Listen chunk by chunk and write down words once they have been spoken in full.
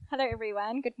Hello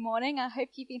everyone, good morning. I hope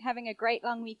you've been having a great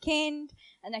long weekend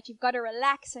and that you've got to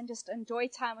relax and just enjoy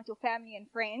time with your family and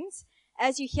friends.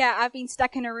 As you hear, I've been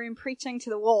stuck in a room preaching to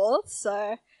the walls,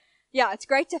 so yeah, it's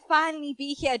great to finally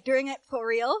be here doing it for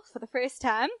real for the first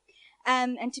time,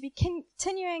 and to be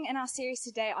continuing in our series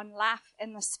today on life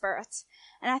in the Spirit.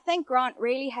 And I think Grant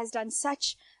really has done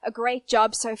such a great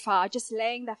job so far, just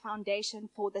laying the foundation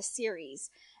for this series,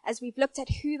 as we've looked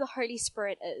at who the Holy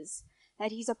Spirit is. That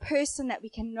he's a person that we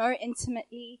can know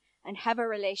intimately and have a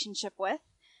relationship with,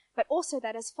 but also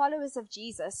that as followers of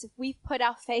Jesus, if we've put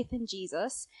our faith in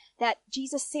Jesus, that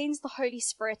Jesus sends the Holy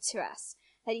Spirit to us,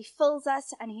 that he fills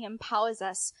us and he empowers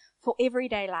us for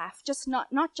everyday life, just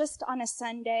not just on a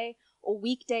Sunday or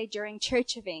weekday during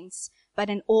church events, but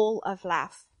in all of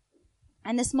life.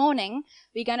 And this morning,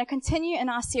 we're going to continue in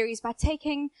our series by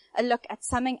taking a look at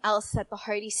something else that the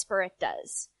Holy Spirit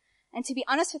does. And to be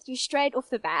honest with you, straight off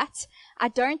the bat, I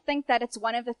don't think that it's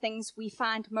one of the things we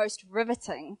find most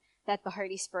riveting that the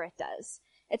Holy Spirit does.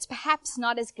 It's perhaps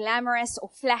not as glamorous or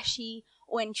flashy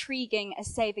or intriguing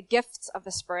as, say, the gifts of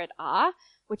the Spirit are,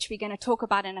 which we're going to talk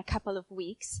about in a couple of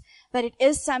weeks. But it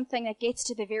is something that gets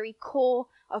to the very core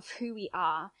of who we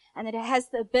are, and that it has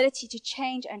the ability to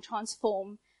change and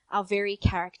transform our very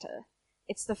character.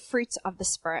 It's the fruit of the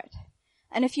Spirit.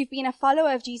 And if you've been a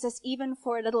follower of Jesus even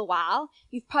for a little while,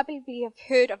 you've probably have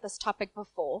heard of this topic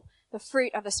before, the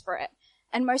fruit of the Spirit.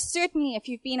 And most certainly if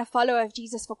you've been a follower of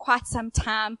Jesus for quite some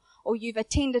time, or you've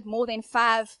attended more than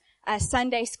 5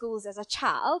 Sunday schools as a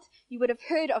child, you would have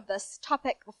heard of this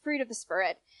topic, the fruit of the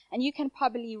Spirit, and you can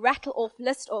probably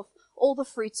list off all the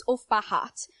fruits off by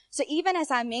heart. So even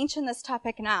as I mention this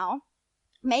topic now,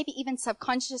 maybe even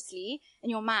subconsciously in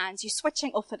your minds, you're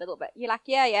switching off a little bit. You're like,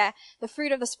 yeah, the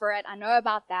fruit of the Spirit, I know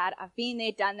about that. I've been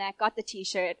there, done that, got the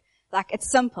t-shirt. Like, it's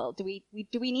simple. Do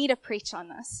we need a preach on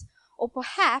this? Or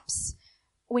perhaps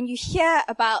when you hear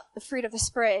about the fruit of the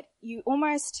Spirit, you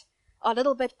almost are a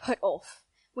little bit put off.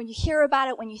 When you hear about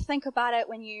it, when you think about it,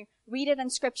 when you read it in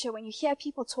Scripture, when you hear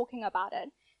people talking about it,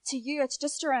 to you, it's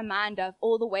just a reminder of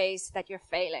all the ways that you're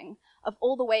failing, of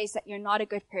all the ways that you're not a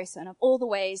good person, of all the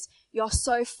ways you're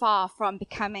so far from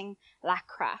becoming like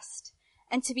Christ.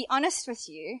 And to be honest with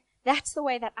you, that's the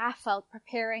way that I felt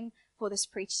preparing for this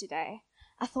preach today.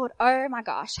 I thought, oh my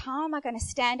gosh, how am I going to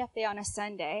stand up there on a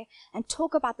Sunday and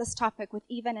talk about this topic with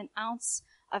even an ounce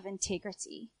of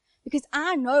integrity? Because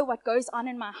I know what goes on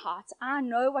in my heart. I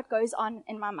know what goes on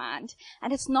in my mind.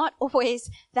 And it's not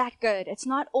always that good. It's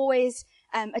not always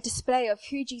a display of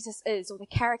who Jesus is or the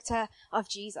character of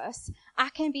Jesus. I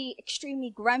can be extremely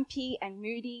grumpy and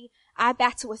moody. I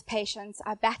battle with patience.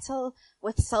 I battle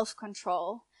with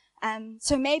self-control.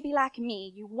 So maybe like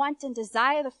me, you want and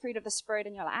desire the fruit of the Spirit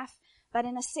in your life, but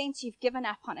in a sense, you've given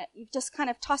up on it. You've just kind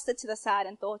of tossed it to the side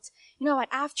and thought, you know what,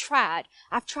 I've tried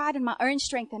in my own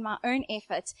strength and my own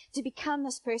effort to become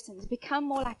this person, to become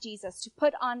more like Jesus, to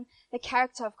put on the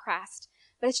character of Christ.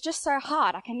 But it's just so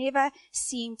hard. I can never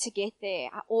seem to get there.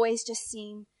 I always just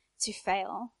seem to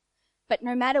fail. But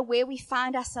no matter where we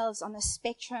find ourselves on the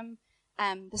spectrum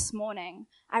this morning,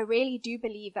 I really do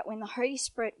believe that when the Holy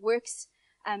Spirit works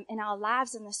in our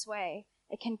lives in this way,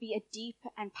 it can be a deep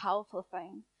and powerful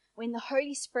thing. When the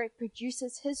Holy Spirit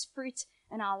produces his fruit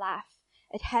in our life,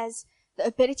 it has the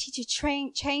ability to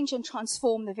change and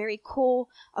transform the very core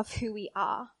of who we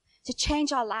are. To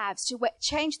change our lives, to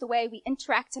change the way we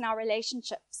interact in our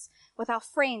relationships with our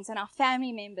friends and our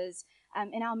family members,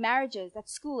 in our marriages, at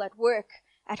school, at work,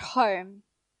 at home.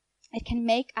 It can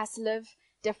make us live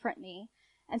differently.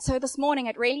 And so this morning,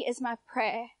 it really is my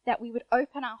prayer that we would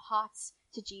open our hearts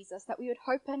to Jesus, that we would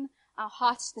open our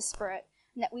hearts to the Spirit,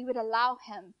 and that we would allow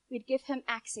him, we'd give him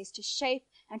access to shape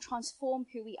and transform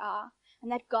who we are, and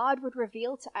that God would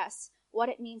reveal to us what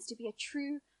it means to be a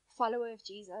true follower of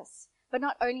Jesus. But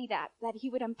not only that he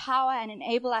would empower and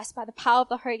enable us by the power of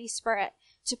the Holy Spirit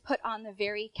to put on the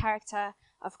very character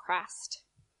of Christ.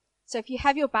 So if you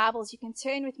have your Bibles, you can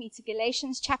turn with me to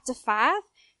Galatians chapter 5,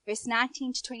 verse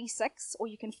 19 to 26, or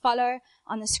you can follow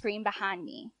on the screen behind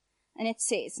me. And it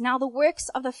says, "Now the works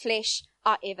of the flesh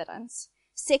are evident: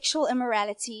 sexual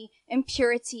immorality,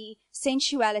 impurity,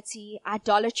 sensuality,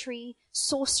 idolatry,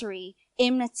 sorcery,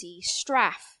 enmity,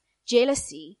 strife,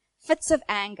 jealousy, fits of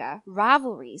anger,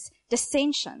 rivalries,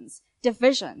 dissensions,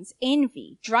 divisions,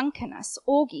 envy, drunkenness,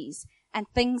 orgies, and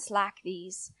things like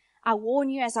these. I warn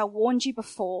you, as I warned you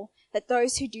before, that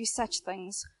those who do such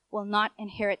things will not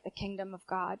inherit the kingdom of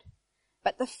God.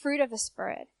 But the fruit of the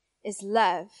Spirit is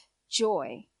love,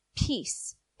 joy,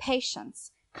 peace,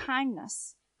 patience,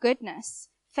 kindness, goodness,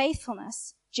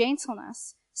 faithfulness,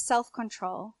 gentleness,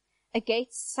 self-control.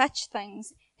 Against such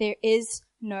things there is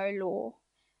no law.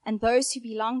 and those who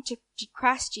belong to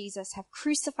Christ Jesus have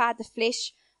crucified the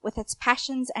flesh with its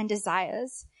passions and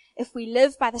desires. If we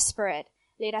live by the Spirit,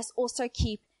 let us also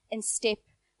keep in step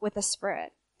with the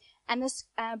Spirit. And this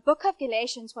book of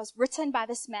Galatians was written by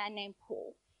this man named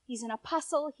Paul. He's an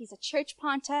apostle, he's a church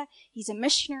planter, he's a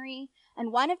missionary,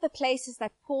 and one of the places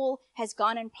that Paul has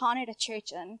gone and planted a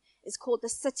church in is called the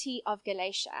city of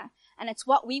Galatia, and it's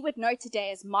what we would know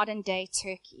today as modern-day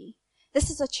Turkey. This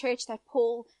is a church that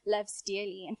Paul loves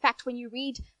dearly. In fact, when you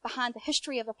read behind the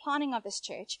history of the planting of this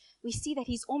church, we see that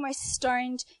he's almost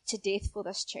stoned to death for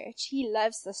this church. He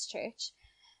loves this church.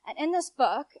 And in this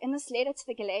book, in this letter to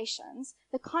the Galatians,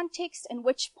 the context in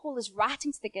which Paul is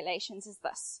writing to the Galatians is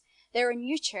this. They're a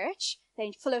new church.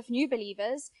 They're full of new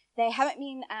believers. They haven't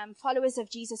been followers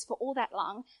of Jesus for all that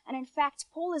long. And in fact,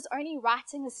 Paul is only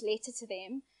writing this letter to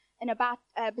them in about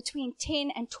between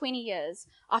 10 and 20 years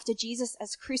after Jesus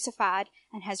is crucified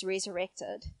and has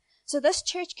resurrected. So this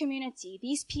church community,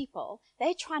 these people,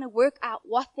 they're trying to work out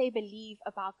what they believe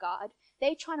about God.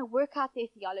 They're trying to work out their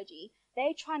theology.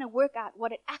 They're trying to work out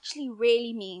what it actually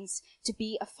really means to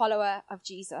be a follower of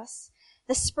Jesus.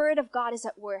 The Spirit of God is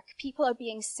at work. People are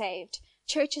being saved.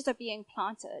 Churches are being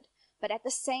planted. But at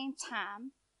the same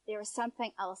time, there is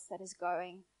something else that is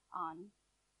going on.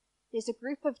 There's a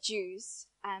group of Jews.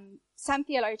 Some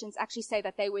theologians actually say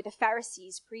that they were the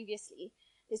Pharisees previously.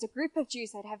 There's a group of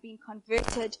Jews that have been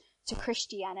converted to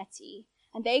Christianity.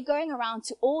 And they're going around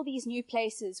to all these new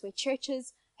places where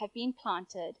churches have been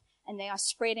planted, and they are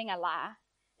spreading a lie.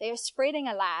 They are spreading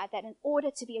a lie that in order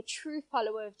to be a true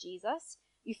follower of Jesus,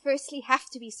 you firstly have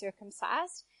to be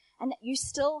circumcised, and that you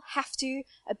still have to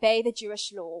obey the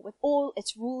Jewish law with all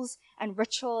its rules and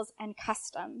rituals and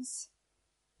customs.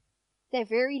 They're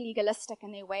very legalistic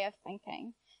in their way of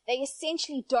thinking. They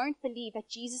essentially don't believe that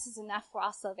Jesus is enough for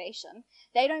our salvation.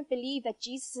 They don't believe that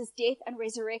Jesus' death and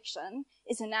resurrection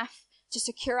is enough to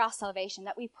secure our salvation,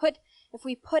 that if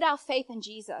we put our faith in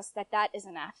Jesus, that is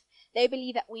enough. They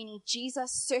believe that we need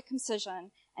Jesus,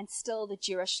 circumcision, and still the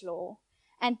Jewish law.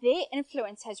 And their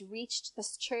influence has reached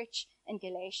this church in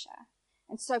Galatia.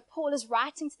 And so Paul is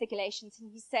writing to the Galatians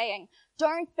and he's saying,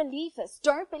 don't believe this.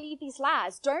 Don't believe these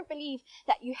lies. Don't believe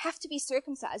that you have to be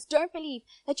circumcised. Don't believe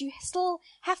that you still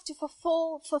have to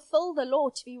fulfill the law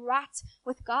to be right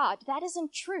with God. That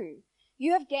isn't true.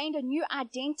 You have gained a new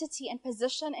identity and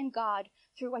position in God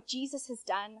through what Jesus has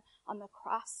done on the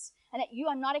cross. And that you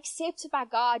are not accepted by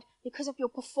God because of your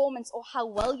performance or how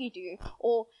well you do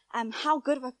or how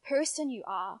good of a person you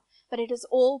are. But it is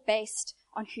all based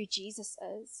on who Jesus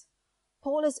is.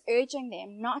 Paul is urging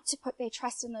them not to put their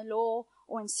trust in the law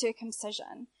or in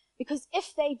circumcision, because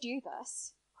if they do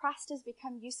this, Christ has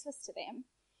become useless to them.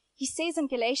 He says in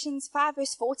Galatians 5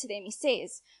 verse 4 to them, he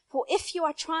says, "For if you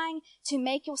are trying to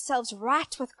make yourselves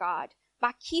right with God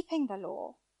by keeping the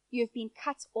law, you have been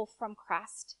cut off from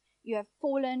Christ. You have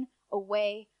fallen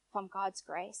away from God's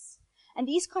grace." And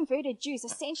these converted Jews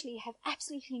essentially have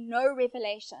absolutely no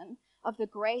revelation of the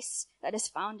grace that is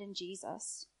found in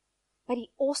Jesus. But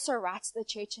he also writes to the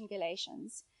church in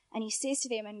Galatians, and he says to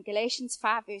them in Galatians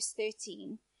 5 verse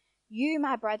 13, "You,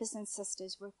 my brothers and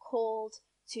sisters, were called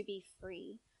to be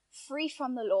free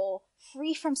from the law,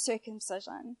 free from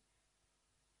circumcision."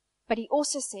 But he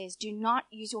also says, do not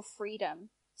use your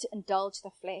freedom to indulge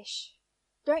the flesh.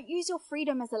 Don't use your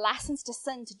freedom as a license to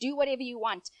sin, to do whatever you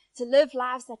want, to live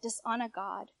lives that dishonor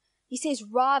God. He says,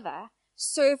 rather,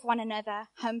 serve one another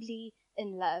humbly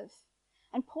in love.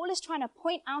 And Paul is trying to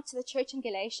point out to the church in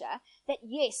Galatia that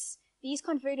yes, these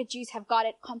converted Jews have got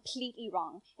it completely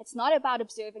wrong. It's not about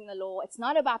observing the law. It's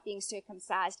not about being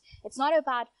circumcised. It's not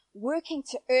about working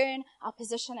to earn our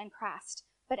position in Christ.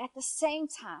 But at the same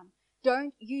time,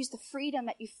 don't use the freedom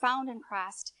that you found in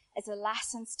Christ as a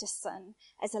license to sin,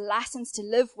 as a license to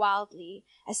live wildly,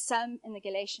 as some in the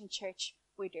Galatian church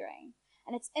were doing.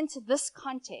 And it's into this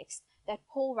context that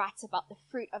Paul writes about the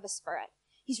fruit of the Spirit.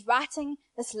 He's writing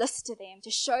this list to them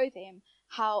to show them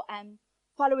how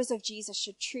followers of Jesus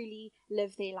should truly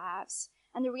live their lives.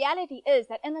 And the reality is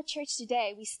that in the church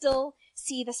today, we still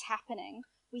see this happening.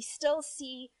 We still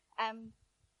see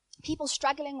people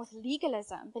struggling with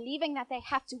legalism, believing that they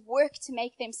have to work to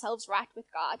make themselves right with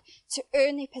God, to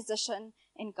earn their position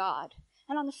in God.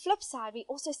 And on the flip side, we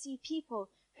also see people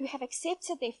who have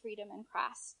accepted their freedom in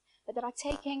Christ, but that are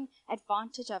taking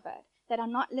advantage of it, that are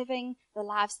not living the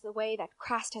lives the way that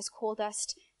Christ has called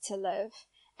us to live.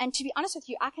 And to be honest with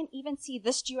you, I can even see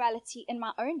this duality in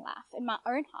my own life, in my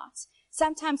own heart.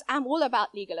 Sometimes I'm all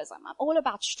about legalism. I'm all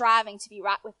about striving to be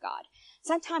right with God.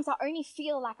 Sometimes I only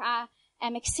feel like I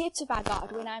am accepted by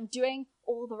God when I'm doing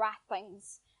all the right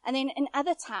things. And then in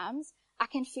other times, I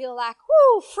can feel like,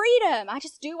 whoo, freedom. I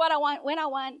just do what I want when I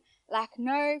want. Like,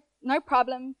 no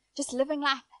problem. Just living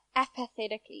life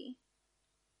apathetically.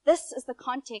 This is the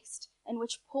context in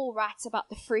which Paul writes about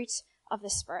the fruit of the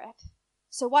Spirit.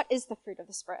 So what is the fruit of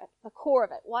the Spirit? The core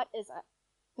of it, what is it?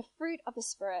 The fruit of the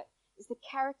Spirit is the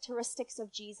characteristics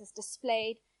of Jesus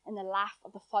displayed in the life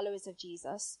of the followers of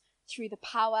Jesus through the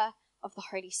power of the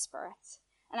Holy Spirit.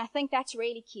 And I think that's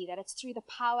really key, that it's through the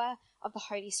power of the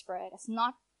Holy Spirit. It's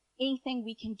not anything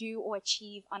we can do or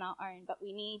achieve on our own, but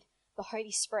we need the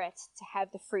Holy Spirit to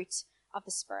have the fruit of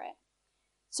the Spirit.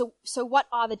 So what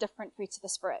are the different fruits of the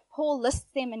Spirit? Paul lists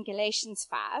them in Galatians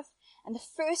 5, and the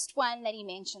first one that he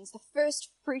mentions, the first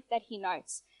fruit that he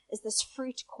notes, is this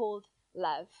fruit called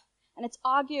love. And it's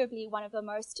arguably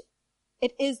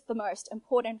it is the most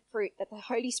important fruit that the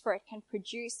Holy Spirit can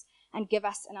produce and give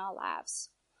us in our lives.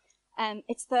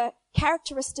 It's the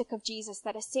characteristic of Jesus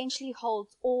that essentially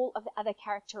holds all of the other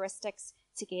characteristics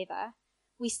together.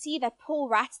 We see that Paul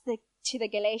writes to the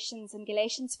Galatians in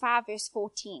Galatians 5 verse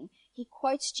 14. He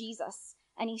quotes Jesus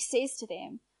and he says to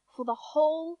them, "For the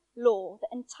whole law, the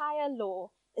entire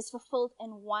law, is fulfilled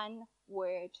in one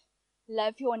word.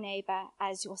 Love your neighbor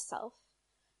as yourself."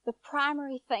 The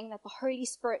primary thing that the Holy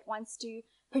Spirit wants to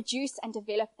produce and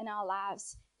develop in our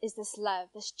lives is this love,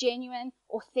 this genuine,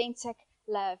 authentic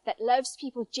love that loves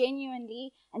people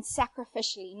genuinely and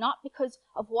sacrificially, not because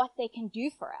of what they can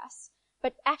do for us,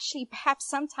 but actually perhaps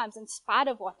sometimes in spite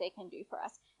of what they can do for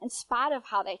us, in spite of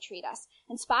how they treat us,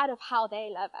 in spite of how they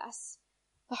love us.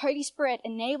 The Holy Spirit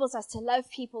enables us to love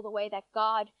people the way that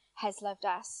God has loved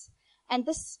us. And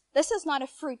this is not a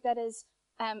fruit that is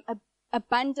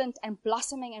abundant and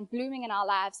blossoming and blooming in our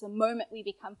lives the moment we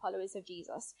become followers of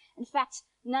Jesus. In fact,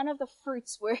 none of the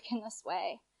fruits work in this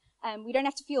way. We don't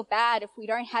have to feel bad if we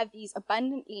don't have these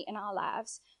abundantly in our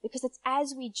lives, because it's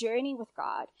as we journey with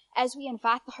God, as we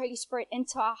invite the Holy Spirit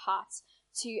into our hearts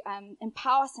to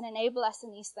empower us and enable us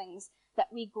in these things,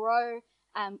 that we grow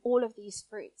all of these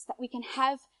fruits, that we can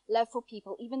have love for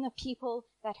people, even the people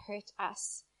that hurt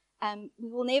us. We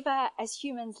will never, as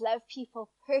humans, love people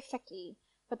perfectly,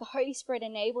 but the Holy Spirit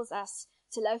enables us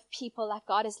to love people like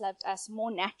God has loved us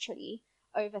more naturally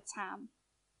over time.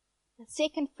 The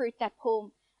second fruit that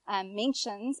Paul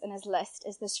mentions in his list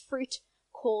is this fruit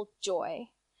called joy.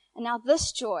 And now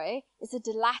this joy is a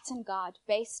delight in God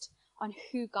based on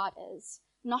who God is,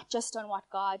 not just on what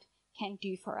God can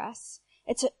do for us.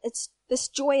 This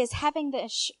joy is having the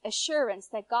assurance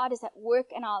that God is at work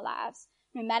in our lives,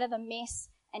 no matter the mess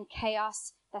and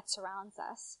chaos that surrounds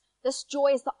us. This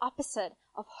joy is the opposite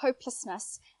of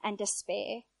hopelessness and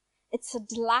despair. It's a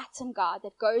delight in God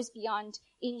that goes beyond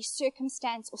any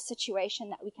circumstance or situation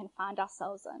that we can find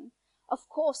ourselves in. Of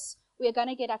course, we are going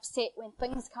to get upset when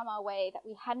things come our way that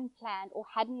we hadn't planned or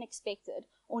hadn't expected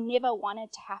or never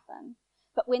wanted to happen.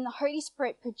 But when the Holy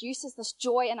Spirit produces this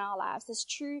joy in our lives, this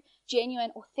true,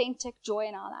 genuine, authentic joy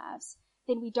in our lives,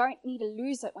 then we don't need to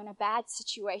lose it when a bad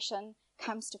situation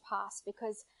comes to pass,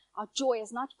 because our joy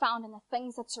is not found in the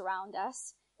things that surround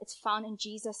us. It's found in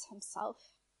Jesus himself.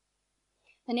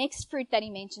 The next fruit that he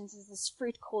mentions is this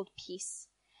fruit called peace.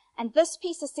 And this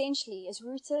peace essentially is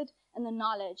rooted in the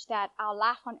knowledge that our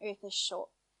life on earth is short,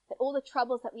 that all the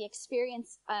troubles that we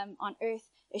experience on earth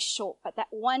is short, but that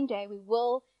one day we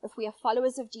will, if we are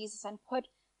followers of Jesus and put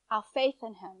our faith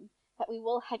in him, that we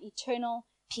will have eternal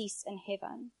peace in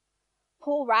heaven.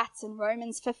 Paul writes in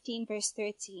Romans 15 verse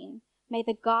 13, "May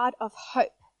the God of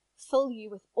hope fill you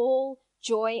with all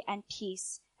joy and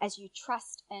peace as you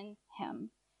trust in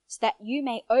him, so that you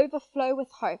may overflow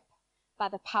with hope by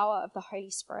the power of the Holy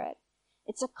Spirit."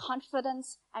 It's a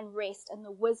confidence and rest in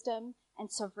the wisdom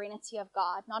and sovereignty of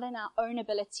God, not in our own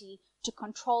ability to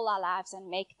control our lives and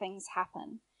make things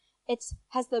happen. It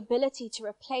has the ability to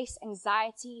replace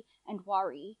anxiety and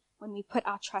worry when we put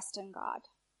our trust in God.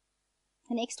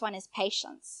 The next one is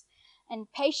patience.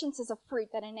 And patience is a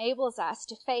fruit that enables us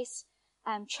to face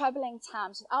troubling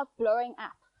times without blowing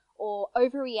up or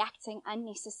overreacting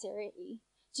unnecessarily.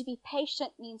 To be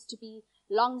patient means to be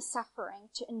long-suffering,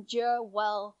 to endure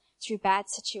well through bad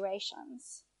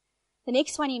situations. The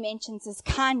next one he mentions is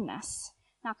kindness.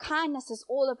 Now, kindness is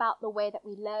all about the way that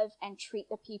we live and treat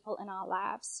the people in our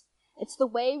lives. It's the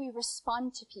way we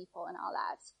respond to people in our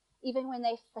lives, even when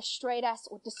they frustrate us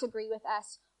or disagree with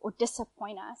us or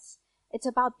disappoint us. It's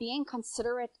about being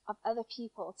considerate of other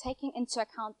people, taking into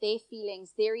account their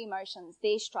feelings, their emotions,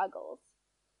 their struggles.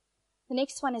 The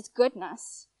next one is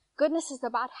goodness. Goodness is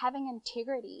about having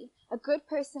integrity. A good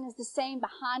person is the same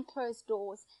behind closed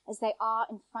doors as they are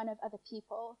in front of other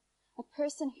people. A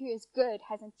person who is good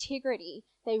has integrity.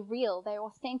 They're real, they're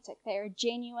authentic, they're a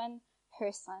genuine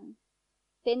person.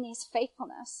 Then there's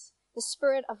faithfulness. the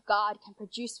Spirit of God can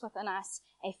produce within us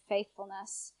a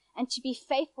faithfulness. And to be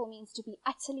faithful means to be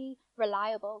utterly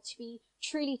reliable, to be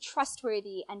truly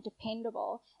trustworthy and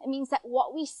dependable. It means that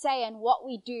what we say and what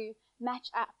we do match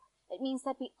up. It means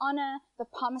that we honor the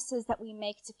promises that we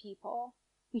make to people.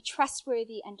 Be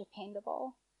trustworthy and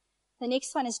dependable. The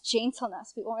next one is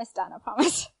gentleness. We're almost done, I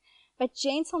promise. But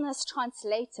gentleness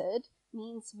translated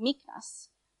means meekness.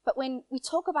 But when we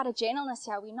talk about a gentleness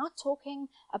here, we're not talking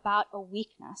about a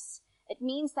weakness. It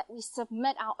means that we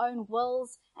submit our own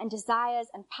wills and desires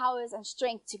and powers and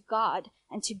strength to God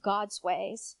and to God's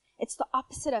ways. It's the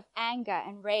opposite of anger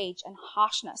and rage and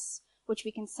harshness, which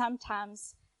we can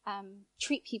sometimes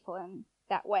treat people in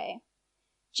that way.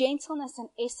 Gentleness in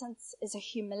essence is a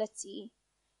humility.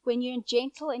 When you're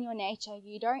gentle in your nature,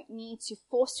 you don't need to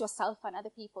force yourself on other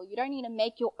people. You don't need to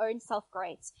make your own self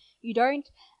great. You don't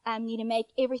need to make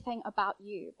everything about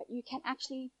you, but you can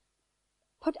actually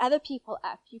put other people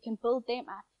up. You can build them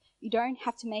up. You don't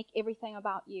have to make everything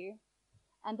about you.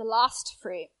 And the last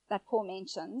fruit that Paul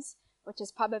mentions, which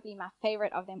is probably my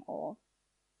favorite of them all,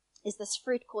 is this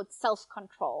fruit called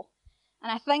self-control.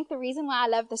 And I think the reason why I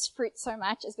love this fruit so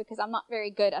much is because I'm not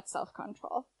very good at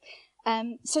self-control.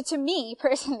 So to me,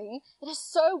 personally, it is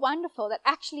so wonderful that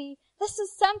actually this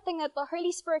is something that the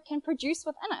Holy Spirit can produce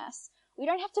within us. We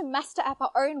don't have to muster up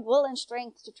our own will and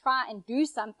strength to try and do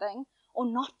something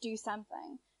or not do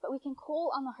something, but we can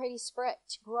call on the Holy Spirit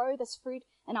to grow this fruit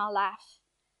in our life.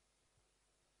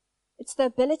 It's the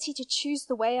ability to choose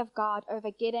the way of God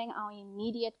over getting our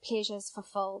immediate pleasures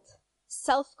fulfilled.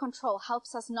 Self-control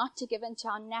helps us not to give in to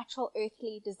our natural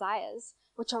earthly desires,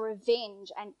 which are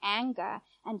revenge and anger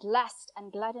and lust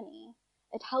and gluttony.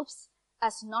 It helps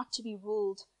us not to be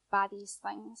ruled by these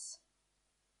things.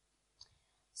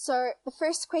 So the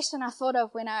first question I thought of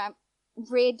when I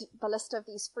read the list of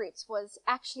these fruits was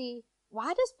actually, why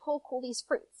does Paul call these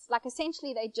fruits? Like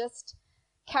essentially they're just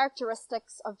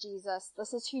characteristics of Jesus.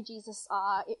 This is who Jesus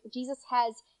are. Jesus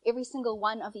has every single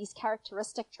one of these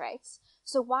characteristic traits.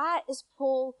 So why is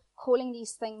Paul calling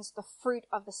these things the fruit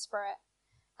of the Spirit?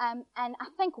 And I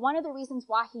think one of the reasons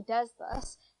why he does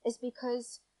this is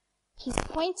because he's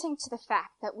pointing to the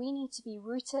fact that we need to be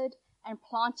rooted and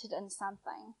planted in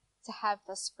something to have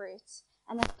this fruit.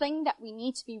 And the thing that we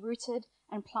need to be rooted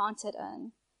and planted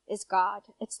in is God.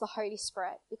 It's the Holy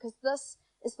Spirit, because this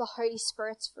is the Holy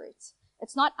Spirit's fruit.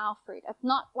 It's not our fruit. It's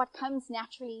not what comes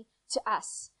naturally to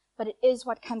us, but it is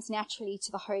what comes naturally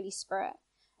to the Holy Spirit.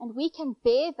 And we can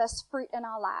bear this fruit in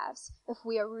our lives if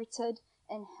we are rooted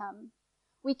in Him.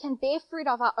 We can bear fruit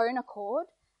of our own accord,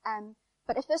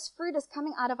 but if this fruit is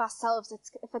coming out of ourselves,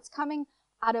 if it's coming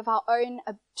out of our own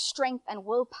strength and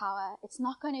willpower, it's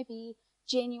not going to be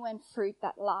genuine fruit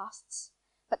that lasts.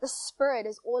 But the Spirit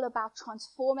is all about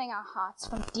transforming our hearts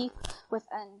from deep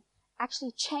within,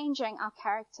 actually changing our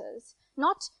characters.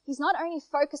 He's not only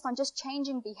focused on just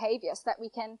changing behavior so that we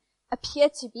can appear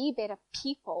to be better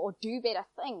people or do better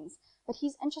things, but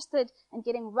He's interested in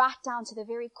getting right down to the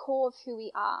very core of who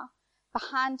we are,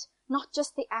 behind not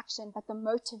just the action, but the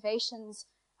motivations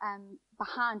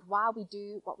behind why we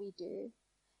do what we do.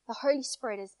 The Holy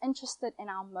Spirit is interested in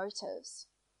our motives.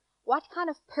 What kind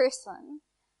of person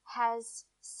has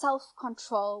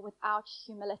self-control without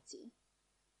humility?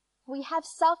 If we have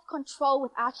self-control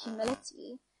without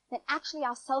humility, then actually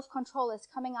our self-control is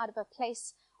coming out of a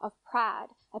place of pride,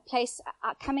 a place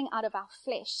coming out of our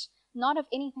flesh, not of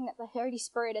anything that the Holy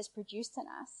Spirit has produced in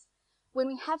us. When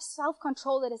we have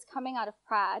self-control that is coming out of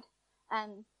pride,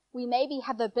 we maybe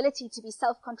have the ability to be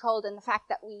self-controlled in the fact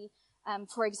that we,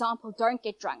 for example, don't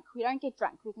get drunk. We don't get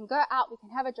drunk. We can go out, we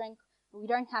can have a drink, we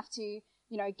don't have to,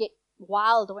 get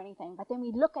wild or anything. But then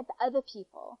we look at the other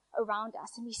people around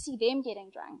us and we see them getting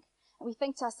drunk. And we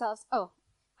think to ourselves, oh,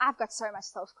 I've got so much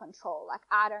self-control. Like,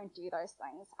 I don't do those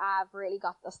things. I've really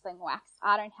got this thing waxed.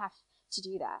 I don't have to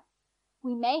do that.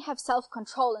 We may have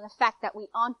self-control in the fact that we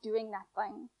aren't doing that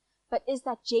thing. But is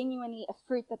that genuinely a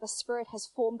fruit that the Spirit has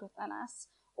formed within us?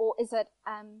 Or is it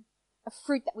a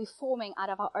fruit that we're forming out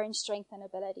of our own strength and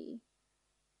ability?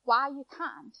 Why are you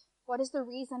kind? What is the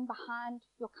reason behind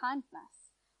your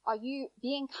kindness? Are you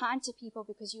being kind to people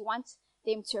because you want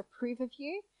them to approve of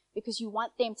you? Because you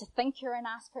want them to think you're a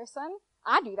nice person?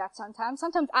 I do that sometimes.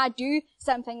 Sometimes I do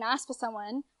something nice for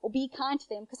someone or be kind to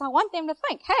them because I want them to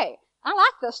think, hey, I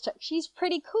like this chick. She's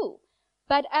pretty cool.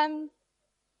 But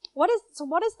what is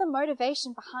the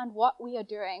motivation behind what we are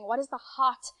doing? What is the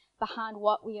heart behind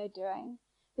what we are doing?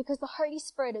 Because the Holy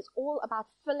Spirit is all about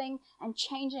filling and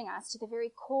changing us to the very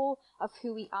core of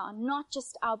who we are, not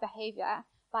just our behavior,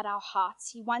 but our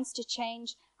hearts. He wants to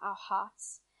change our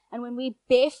hearts. And when we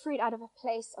bear fruit out of a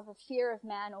place of a fear of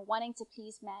man or wanting to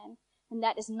please man, And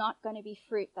that is not going to be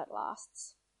fruit that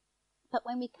lasts. But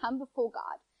when we come before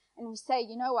God and we say,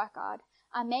 you know what, God,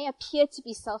 I may appear to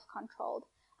be self-controlled.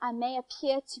 I may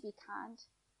appear to be kind.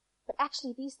 But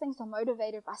actually, these things are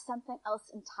motivated by something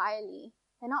else entirely.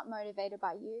 They're not motivated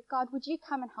by you. God, would you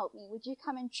come and help me? Would you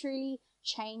come and truly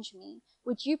change me?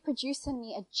 Would you produce in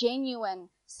me a genuine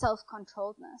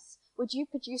self-controlledness? Would you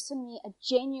produce in me a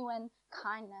genuine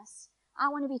kindness? I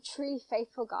want to be truly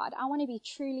faithful, God. I want to be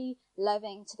truly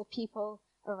loving to the people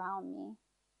around me.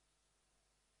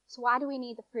 So why do we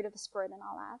need the fruit of the Spirit in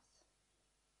our lives?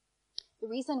 The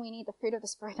reason we need the fruit of the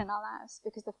Spirit in our lives,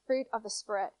 because the fruit of the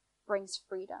Spirit brings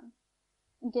freedom.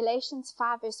 In Galatians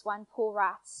 5 verse 1, Paul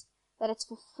writes that it's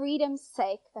for freedom's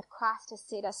sake that Christ has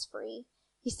set us free.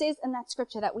 He says in that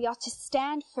scripture that we are to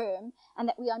stand firm and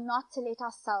that we are not to let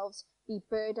ourselves be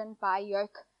burdened by a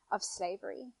yoke of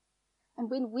slavery. And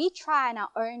when we try in our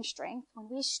own strength, when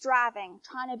we're striving,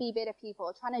 trying to be better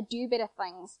people, trying to do better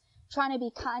things, trying to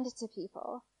be kinder to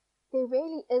people, there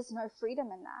really is no freedom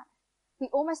in that. We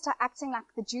almost are acting like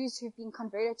the Jews who've been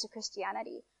converted to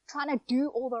Christianity, trying to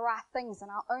do all the right things in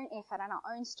our own effort and our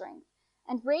own strength.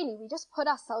 And really, we just put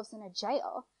ourselves in a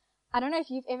jail. I don't know if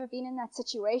you've ever been in that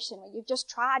situation where you've just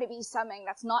tried to be something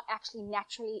that's not actually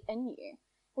naturally in you.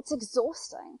 It's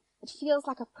exhausting. It feels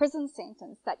like a prison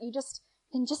sentence that you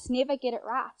can just never get it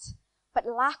right. But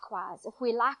likewise, if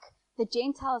we're like the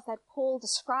Gentiles that Paul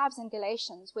describes in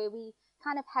Galatians, where we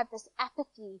kind of have this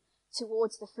apathy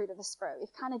towards the fruit of the Spirit,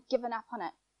 we've kind of given up on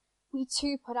it, we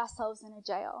too put ourselves in a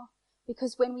jail.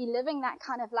 Because when we're living that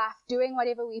kind of life, doing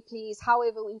whatever we please,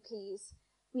 however we please,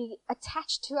 we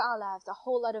attach to our lives a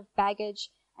whole lot of baggage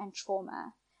and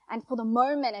trauma. And for the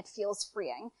moment, it feels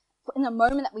freeing. In the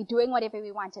moment that we're doing whatever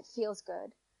we want, it feels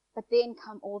good. But then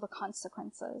come all the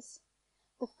consequences.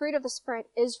 The fruit of the Spirit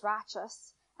is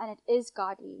righteous and it is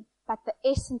godly, but the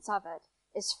essence of it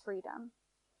is freedom.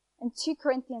 In 2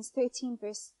 Corinthians 3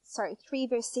 verse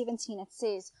 17, it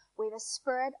says, where the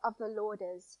Spirit of the Lord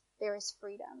is, there is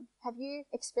freedom. Have you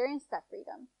experienced that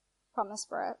freedom from the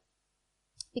Spirit?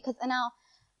 Because in our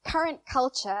current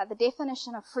culture, the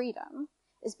definition of freedom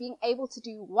is being able to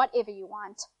do whatever you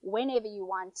want, whenever you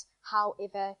want,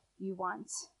 however you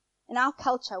want. In our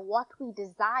culture, what we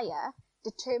desire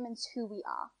determines who we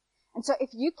are. And so if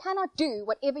you cannot do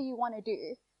whatever you want to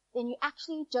do, then you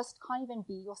actually just can't even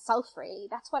be yourself, really.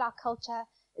 That's what our culture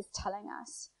is telling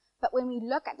us. But when we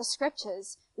look at the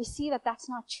scriptures, we see that that's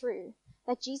not true.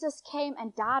 That Jesus came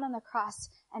and died on the cross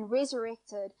and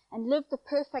resurrected and lived the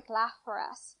perfect life for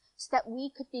us so that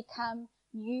we could become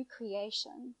new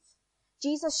creations.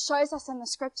 Jesus shows us in the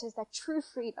scriptures that true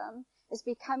freedom is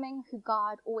becoming who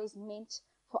God always meant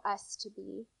for us to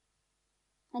be.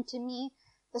 And to me,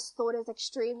 this thought is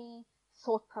extremely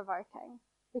thought-provoking,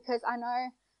 because I know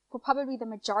for probably the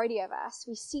majority of us,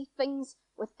 we see things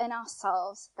within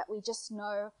ourselves that we just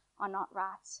know are not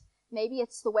right. Maybe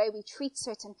it's the way we treat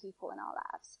certain people in our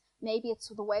lives. Maybe it's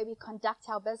the way we conduct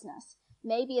our business.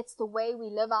 Maybe it's the way we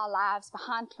live our lives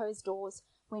behind closed doors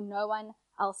when no one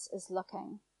else is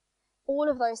looking. All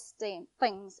of those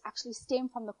things actually stem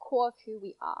from the core of who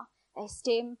we are. They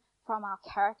stem from our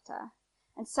character.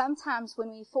 And sometimes when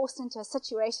we're forced into a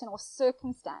situation or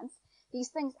circumstance, these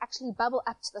things actually bubble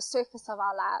up to the surface of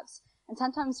our lives. And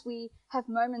sometimes we have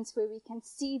moments where we can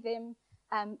see them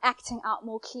acting out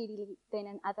more clearly than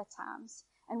in other times.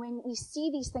 And when we see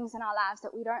these things in our lives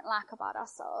that we don't like about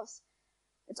ourselves,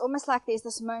 it's almost like there's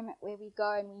this moment where we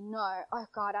go and we know, oh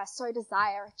God, I so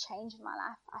desire a change in my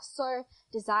life. I so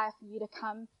desire for you to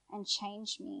come and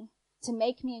change me, to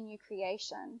make me a new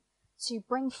creation, to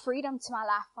bring freedom to my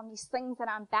life from these things that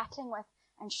I'm battling with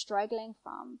and struggling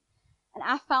from. And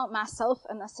I found myself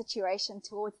in this situation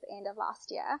towards the end of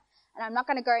last year. And I'm not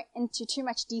going to go into too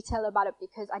much detail about it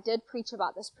because I did preach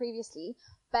about this previously.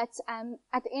 But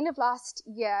at the end of last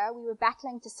year, we were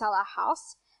battling to sell our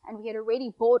house. And we had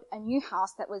already bought a new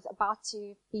house that was about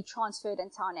to be transferred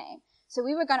into our name. So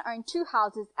we were going to own two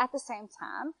houses at the same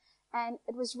time. And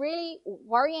it was really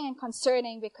worrying and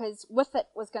concerning because with it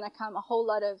was going to come a whole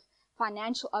lot of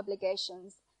financial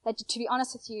obligations that, to be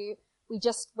honest with you, we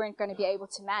just weren't going to be able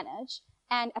to manage.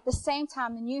 And at the same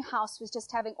time, the new house was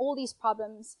just having all these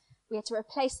problems. We had to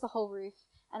replace the whole roof,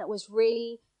 and it was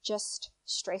really just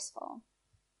stressful.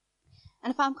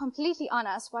 And if I'm completely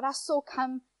honest, what I saw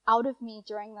come out of me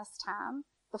during this time,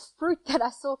 the fruit that I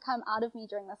saw come out of me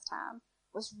during this time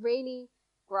was really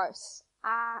gross.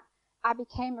 I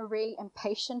became a really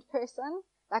impatient person.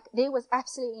 Like, there was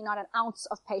absolutely not an ounce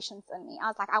of patience in me. I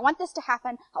was like, I want this to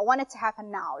happen. I want it to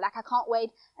happen now. Like, I can't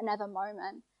wait another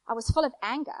moment. I was full of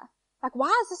anger. Like,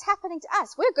 why is this happening to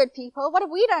us? We're good people. What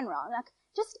have we done wrong? Like,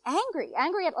 just angry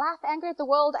at life, angry at the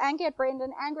world, angry at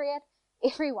Brendan, angry at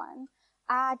everyone.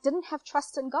 I didn't have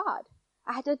trust in God.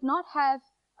 I did not have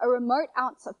a remote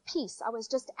ounce of peace. I was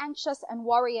just anxious and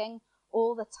worrying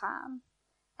all the time.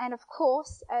 And of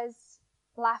course, as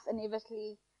life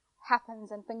inevitably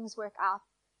happens and things work out,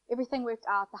 everything worked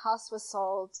out. The house was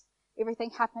sold.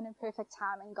 Everything happened in perfect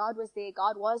time, and God was there.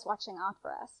 God was watching out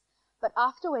for us. But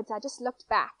afterwards, I just looked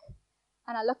back,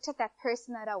 and I looked at that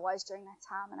person that I was during that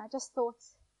time, and I just thought,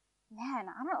 man,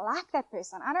 I don't like that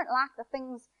person. I don't like the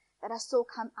things that I saw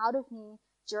come out of me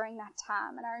during that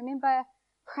time. And I remember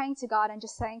praying to God and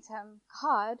just saying to him,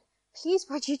 God, please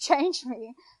would you change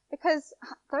me? Because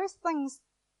those things,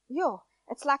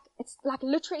 it's like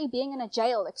literally being in a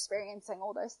jail experiencing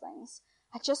all those things.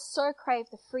 I just so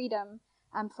craved the freedom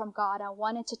from God. I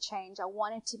wanted to change. I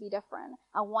wanted to be different.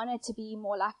 I wanted to be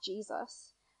more like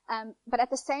Jesus. But at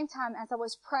the same time, as I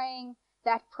was praying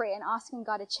that prayer and asking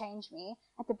God to change me,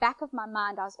 at the back of my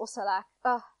mind, I was also like,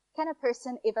 can a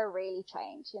person ever really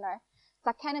change? It's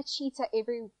like, can a cheetah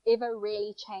ever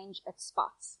really change its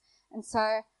spots? And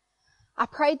so I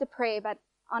prayed the prayer, but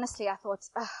honestly, I thought,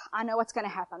 I know what's going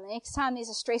to happen. The next time there's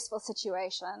a stressful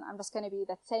situation, I'm just going to be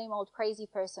that same old crazy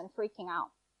person freaking out.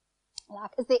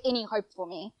 Like, is there any hope for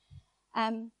me?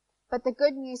 But the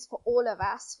good news for all of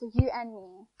us, for you and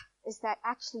me, is that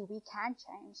actually we can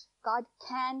change. God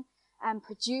can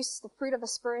produce the fruit of the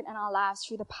Spirit in our lives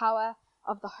through the power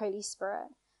of the Holy Spirit.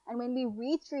 And when we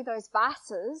read through those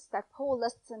verses that Paul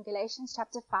lists in Galatians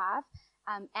chapter 5,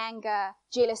 anger,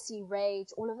 jealousy, rage,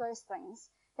 all of those things,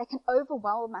 they can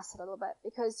overwhelm us a little bit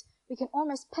because we can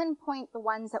almost pinpoint the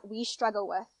ones that we struggle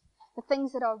with, the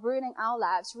things that are ruining our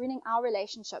lives, ruining our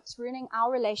relationships, ruining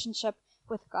our relationship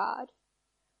with God.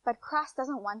 But Christ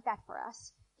doesn't want that for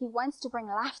us. He wants to bring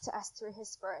life to us through his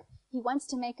Spirit. He wants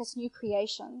to make us new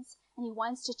creations, and he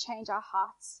wants to change our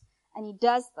hearts. And he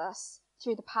does this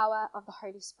through the power of the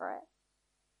Holy Spirit.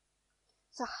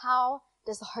 So how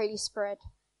does the Holy Spirit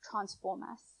transform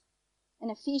us?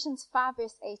 In Ephesians 5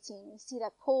 verse 18, we see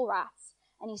that Paul writes,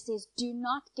 and he says, do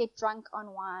not get drunk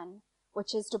on wine,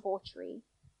 which is debauchery,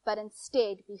 but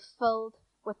instead be filled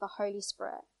with the Holy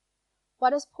Spirit.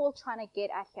 What is Paul trying to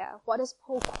get at here? What is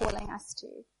Paul calling us to?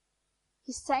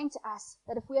 He's saying to us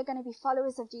that if we are going to be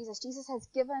followers of Jesus, Jesus has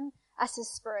given us his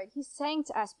Spirit. He's saying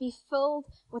to us, be filled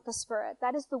with the Spirit.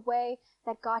 That is the way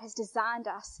that God has designed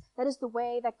us. That is the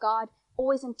way that God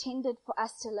always intended for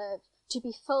us to live, to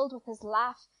be filled with his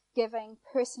life-giving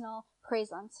personal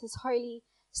presence, his Holy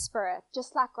Spirit,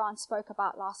 just like Grant spoke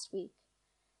about last week.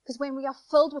 Because when we are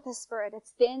filled with his Spirit,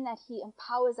 it's then that he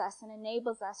empowers us and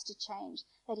enables us to change,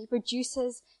 that he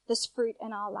produces this fruit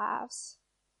in our lives.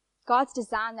 God's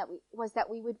design was that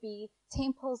we would be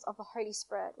temples of the Holy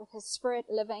Spirit, with his Spirit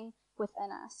living within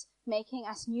us, making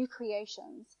us new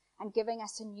creations and giving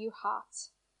us a new heart.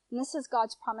 And this is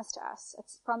God's promise to us.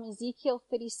 It's from Ezekiel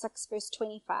 36 verse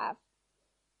 25.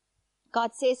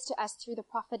 God says to us through the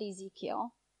prophet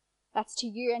Ezekiel, that's to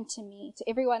you and to me, to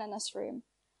everyone in this room,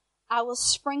 I will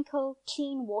sprinkle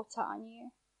clean water on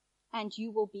you, and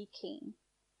you will be clean.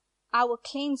 I will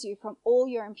cleanse you from all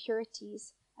your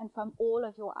impurities and from all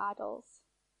of your idols.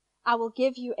 I will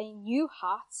give you a new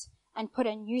heart and put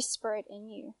a new spirit in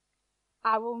you.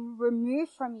 I will remove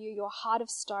from you your heart of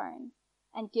stone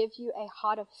and give you a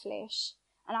heart of flesh,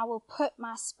 and I will put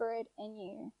my spirit in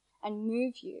you and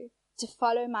move you to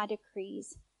follow my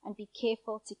decrees and be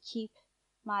careful to keep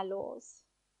my laws.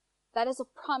 That is a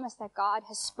promise that God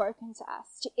has spoken to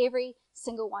us, to every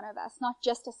single one of us, not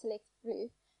just a select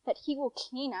few, that he will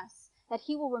clean us, that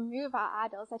he will remove our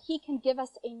idols, that he can give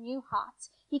us a new heart.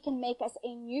 He can make us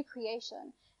a new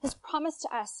creation. His promise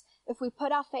to us, if we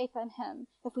put our faith in him,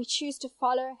 if we choose to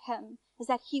follow him, is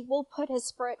that he will put his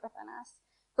Spirit within us,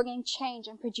 bringing change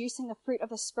and producing the fruit of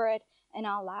the Spirit in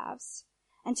our lives.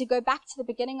 And to go back to the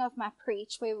beginning of my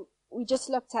preach, where we just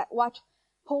looked at what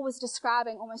Paul was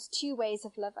describing, almost two ways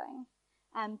of living.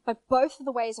 But both of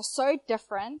the ways are so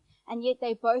different, and yet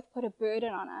they both put a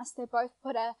burden on us. They both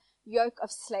put a yoke of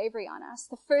slavery on us.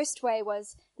 The first way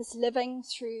was this living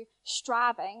through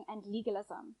striving and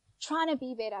legalism, trying to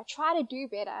be better, try to do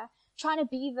better, trying to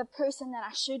be the person that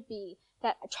I should be,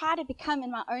 that I try to become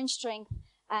in my own strength,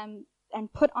 and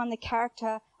put on the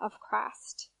character of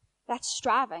Christ. That's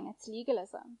striving, it's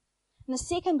legalism. And the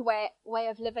second way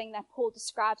of living that Paul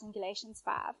describes in Galatians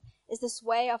 5 is this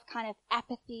way of kind of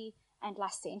apathy and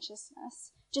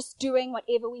licentiousness, just doing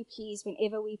whatever we please,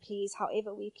 whenever we please,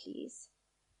 however we please.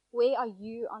 Where are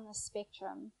you on the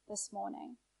spectrum this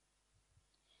morning?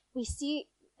 We see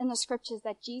in the scriptures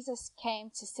that Jesus came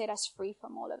to set us free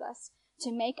from all of this,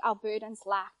 to make our burdens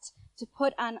light, to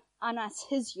put on us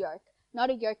his yoke, not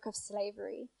a yoke of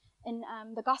slavery. In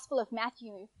the Gospel of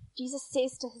Matthew, Jesus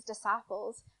says to his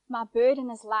disciples, my burden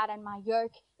is light and my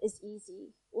yoke is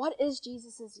easy. What is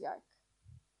Jesus' yoke?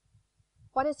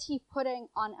 What is he putting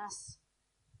on us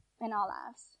in our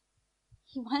lives?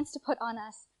 He wants to put on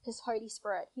us his Holy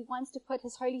Spirit. He wants to put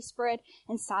his Holy Spirit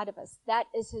inside of us. That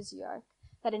is his yoke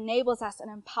that enables us and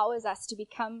empowers us to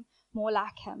become more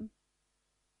like him.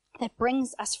 That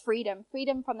brings us freedom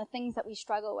from the things that we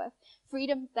struggle with,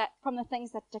 freedom from the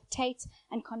things that dictate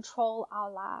and control our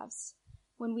lives.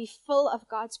 When we're full of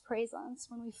God's presence,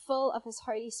 when we're full of his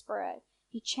Holy Spirit,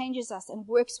 he changes us and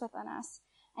works within us,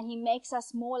 and he makes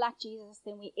us more like Jesus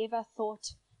than we ever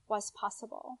thought was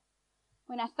possible.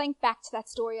 When I think back to that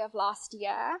story of last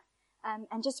year,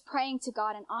 and just praying to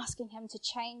God and asking him to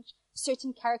change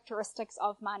certain characteristics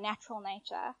of my natural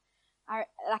nature,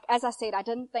 as I said, I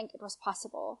didn't think it was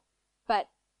possible, but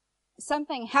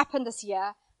something happened this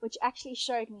year which actually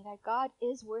showed me that God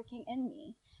is working in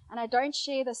me. And I don't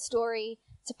share this story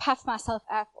to puff myself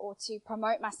up or to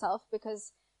promote myself,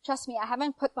 because trust me, I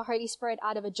haven't put the Holy Spirit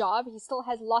out of a job. He still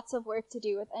has lots of work to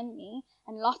do within me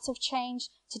and lots of change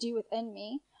to do within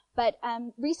me. But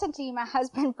recently my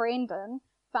husband Brendan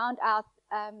found out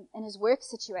in his work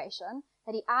situation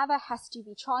that he either has to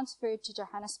be transferred to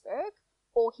Johannesburg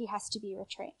or he has to be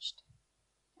retrenched.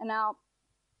 And now,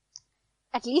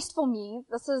 at least for me,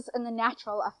 this is in the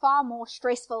natural a far more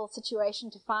stressful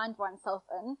situation to find oneself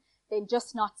in than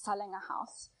just not selling a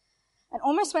house. And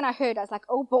almost when I heard, I was like,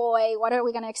 oh boy, what are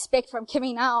we going to expect from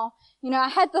Kimmy now? You know, I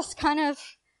had this kind of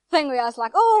thing where I was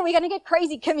like, oh, we're going to get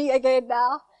crazy Kimmy again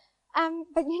now.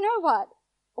 But you know what?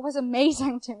 It was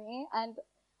amazing to me. And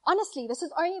honestly, this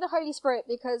is only the Holy Spirit,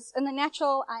 because in the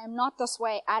natural, I am not this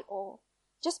way at all.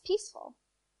 Just peaceful.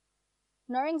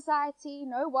 No anxiety,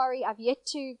 no worry. I've yet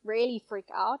to really freak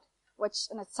out, which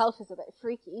in itself is a bit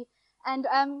freaky. And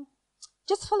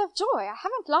just full of joy. I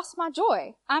haven't lost my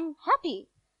joy. I'm happy.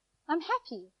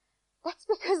 That's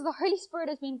because the Holy Spirit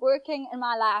has been working in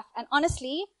my life. And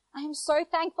honestly, I am so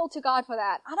thankful to God for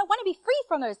that. I don't want to be free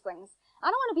from those things. I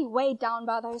don't want to be weighed down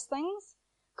by those things.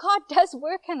 God does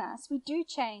work in us. We do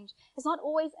change. It's not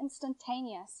always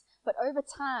instantaneous, but over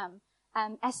time,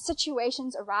 as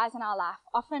situations arise in our life,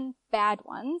 often bad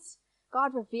ones,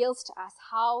 God reveals to us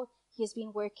how he has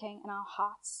been working in our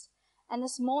hearts. And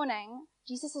this morning,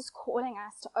 Jesus is calling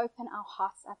us to open our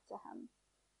hearts up to him,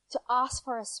 to ask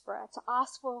for his Spirit, to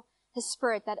ask for his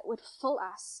Spirit that it would fill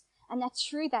us, and that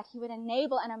through that he would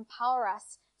enable and empower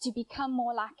us to become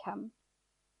more like him.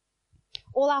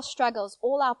 All our struggles,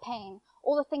 all our pain,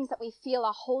 all the things that we feel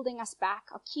are holding us back,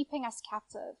 are keeping us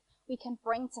captive, we can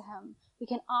bring to him. We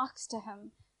can ask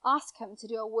him to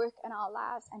do a work in our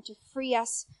lives and to free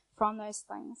us from those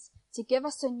things, to give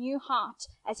us a new heart,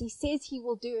 as he says he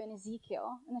will do in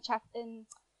Ezekiel, in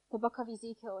the book of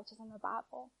Ezekiel, which is in the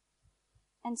Bible.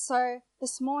 And so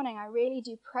this morning, I really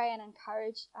do pray and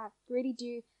encourage, I really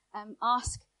do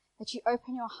ask that you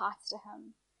open your hearts to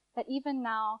him, that even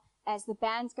now, as the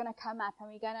band's going to come up and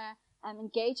we're going to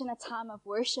engage in a time of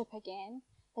worship again,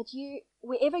 that you,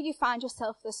 wherever you find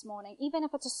yourself this morning, even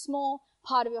if it's a small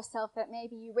part of yourself that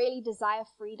maybe you really desire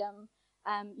freedom,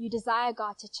 you desire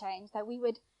God to change, that we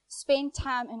would spend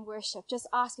time in worship just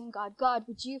asking God,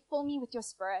 would you fill me with your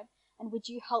Spirit, and would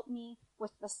you help me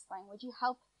with this thing? Would you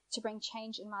help to bring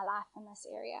change in my life in this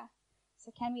area?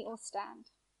 So can we all stand?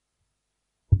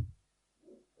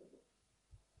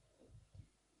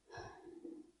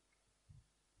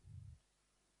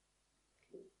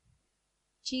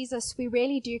 Jesus, we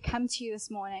really do come to you this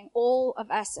morning, all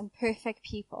of us imperfect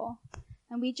people.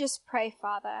 And we just pray,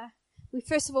 Father,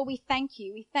 first of all, we thank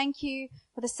you. We thank you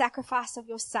for the sacrifice of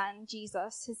your Son,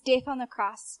 Jesus, his death on the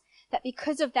cross, that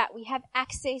because of that we have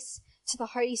access to the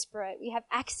Holy Spirit. We have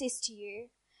access to you.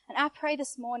 And I pray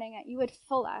this morning that you would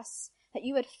fill us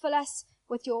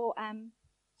with your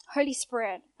Holy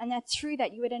Spirit, and that through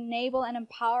that you would enable and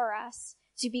empower us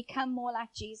to become more like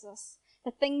Jesus.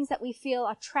 The things that we feel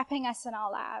are trapping us in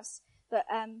our lives,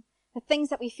 the things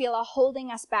that we feel are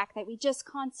holding us back, that we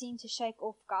just can't seem to shake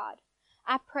off, God.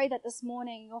 I pray that this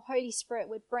morning your Holy Spirit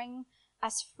would bring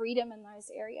us freedom in those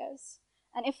areas.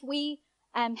 And if we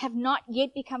have not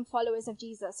yet become followers of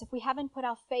Jesus, if we haven't put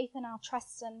our faith and our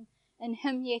trust in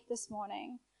him yet this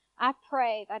morning, I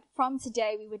pray that from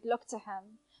today we would look to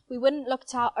him. We wouldn't look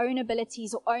to our own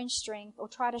abilities or own strength or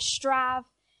try to strive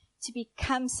to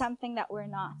become something that we're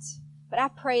not. But I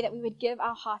pray that we would give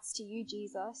our hearts to you,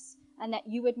 Jesus, and that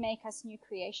you would make us new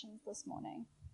creations this morning.